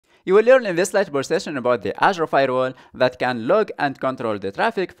You will learn in this Lightboard session about the Azure Firewall that can log and control the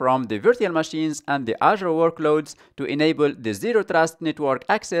traffic from the virtual machines and the Azure workloads to enable the Zero Trust network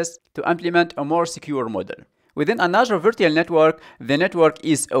access to implement a more secure model. Within an Azure virtual network, the network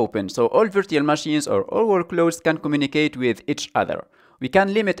is open, so all virtual machines or all workloads can communicate with each other. We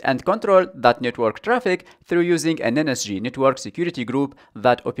can limit and control that network traffic through using an NSG, Network Security Group,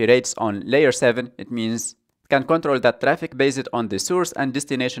 that operates on layer 7. It means can control that traffic based on the source and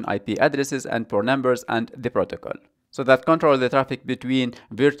destination IP addresses and port numbers and the protocol. So that control the traffic between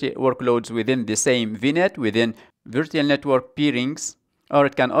virtual workloads within the same VNet, within virtual network peerings, or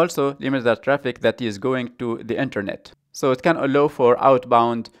it can also limit that traffic that is going to the internet. So it can allow for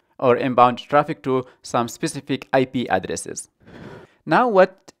outbound or inbound traffic to some specific IP addresses. Now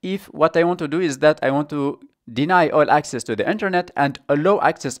what I want to do is that I want to deny all access to the internet and allow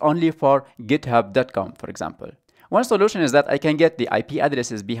access only for github.com, for example. One solution is that I can get the IP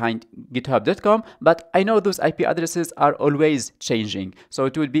addresses behind github.com, but I know those IP addresses are always changing. So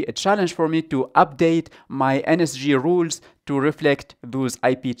it will be a challenge for me to update my NSG rules to reflect those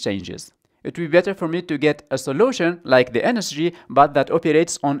IP changes. It will be better for me to get a solution like the NSG, but that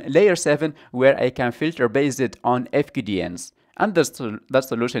operates on layer 7, where I can filter based on FQDNs. And that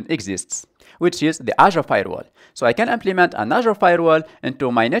solution exists, which is the Azure Firewall. So I can implement an Azure Firewall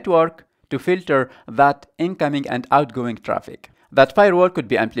into my network to filter that incoming and outgoing traffic. That firewall could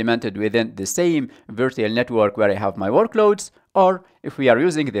be implemented within the same virtual network where I have my workloads, or if we are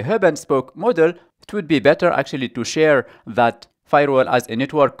using the hub and spoke model, it would be better actually to share that firewall as a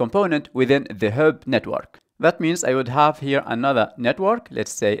network component within the hub network. That means I would have here another network.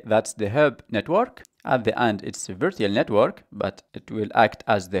 Let's say that's the hub network. At the end, it's a virtual network, but it will act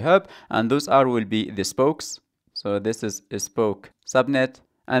as the hub, and those will be the spokes. So this is a spoke subnet,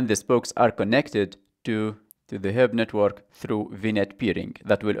 and the spokes are connected to the hub network through VNet peering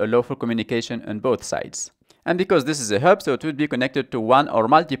that will allow for communication on both sides. And because this is a hub, so it would be connected to one or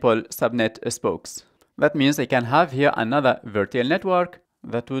multiple subnet spokes. That means I can have here another virtual network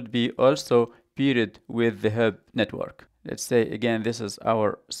that would be also peered with the hub network. Let's say again, this is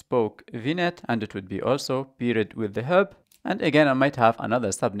our spoke VNet, and it would be also peered with the hub. And again, I might have another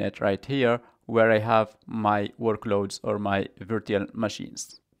subnet right here where I have my workloads or my virtual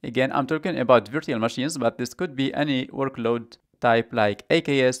machines. Again, I'm talking about virtual machines, but this could be any workload type like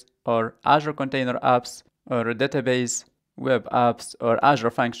AKS or Azure Container Apps or database, web apps or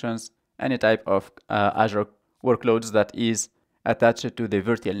Azure Functions, any type of Azure workloads that is attached to the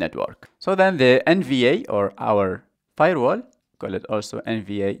virtual network. So then the NVA or our firewall, call it also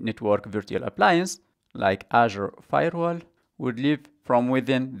NVA Network Virtual Appliance, like Azure Firewall, would live from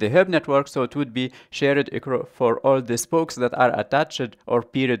within the hub network, so it would be shared for all the spokes that are attached or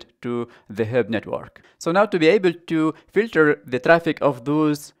peered to the hub network. So now to be able to filter the traffic of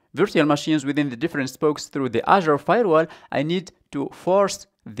those virtual machines within the different spokes through the Azure Firewall, I need to force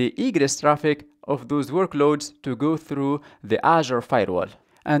the egress traffic of those workloads to go through the Azure Firewall.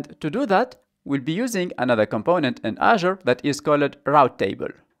 And to do that, we'll be using another component in Azure that is called route table.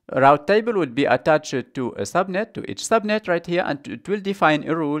 A route table would be attached to a subnet, to each subnet right here, and it will define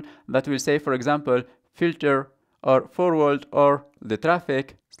a rule that will say, for example, filter or forward or the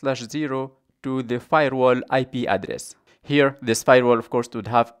traffic /0 to the firewall IP address. Here, this firewall, of course, would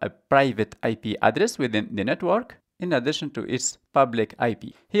have a private IP address within the network, in addition to its public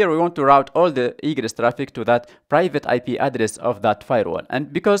IP. Here we want to route all the egress traffic to that private IP address of that firewall.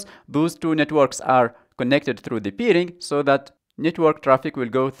 And because those two networks are connected through the peering, so that network traffic will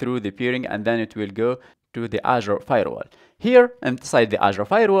go through the peering and then it will go to the Azure Firewall. Here inside the Azure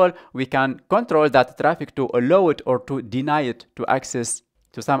Firewall, we can control that traffic to allow it or to deny it to access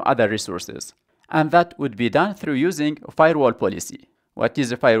to some other resources. And that would be done through using a firewall policy. What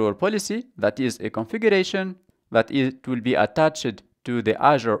is a firewall policy? That is a configuration that it will be attached to the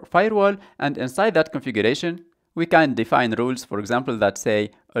Azure Firewall, and inside that configuration we can define rules, for example, that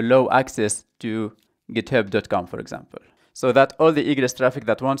say allow access to github.com, for example, so that all the egress traffic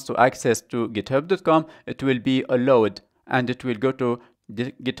that wants to access to github.com, it will be allowed and it will go to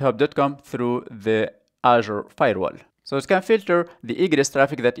github.com through the Azure Firewall. So it can filter the egress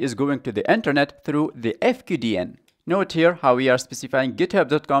traffic that is going to the internet through the FQDN. Note here how we are specifying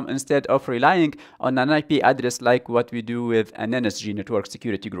github.com instead of relying on an IP address like what we do with an NSG Network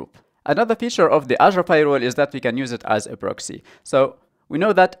Security Group. Another feature of the Azure Firewall is that we can use it as a proxy. So we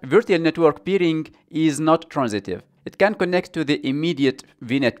know that virtual network peering is not transitive. It can connect to the immediate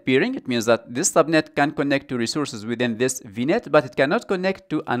VNet peering. It means that this subnet can connect to resources within this VNet, but it cannot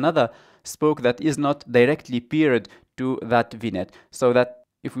connect to another spoke that is not directly peered to that VNet. So that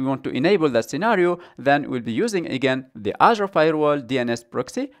if we want to enable that scenario, then we'll be using again the Azure Firewall DNS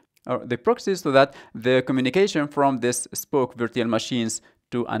proxy, or the proxy, so that the communication from this spoke virtual machines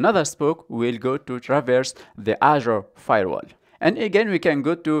to another spoke will go to traverse the Azure Firewall. And again, we can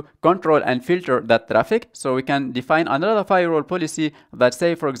go to control and filter that traffic. So we can define another firewall policy that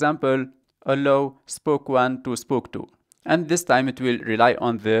say, for example, allow spoke 1 to spoke 2. And this time it will rely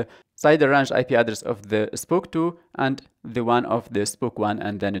on the CIDR range IP address of the spoke 2 and the one of the spoke 1,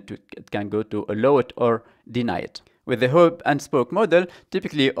 and then it can go to allow it or deny it. With the hub and spoke model,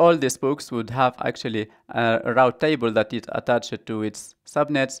 typically all the spokes would have actually a route table that is attached to its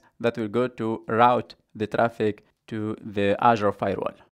subnets that will go to route the traffic to the Azure Firewall.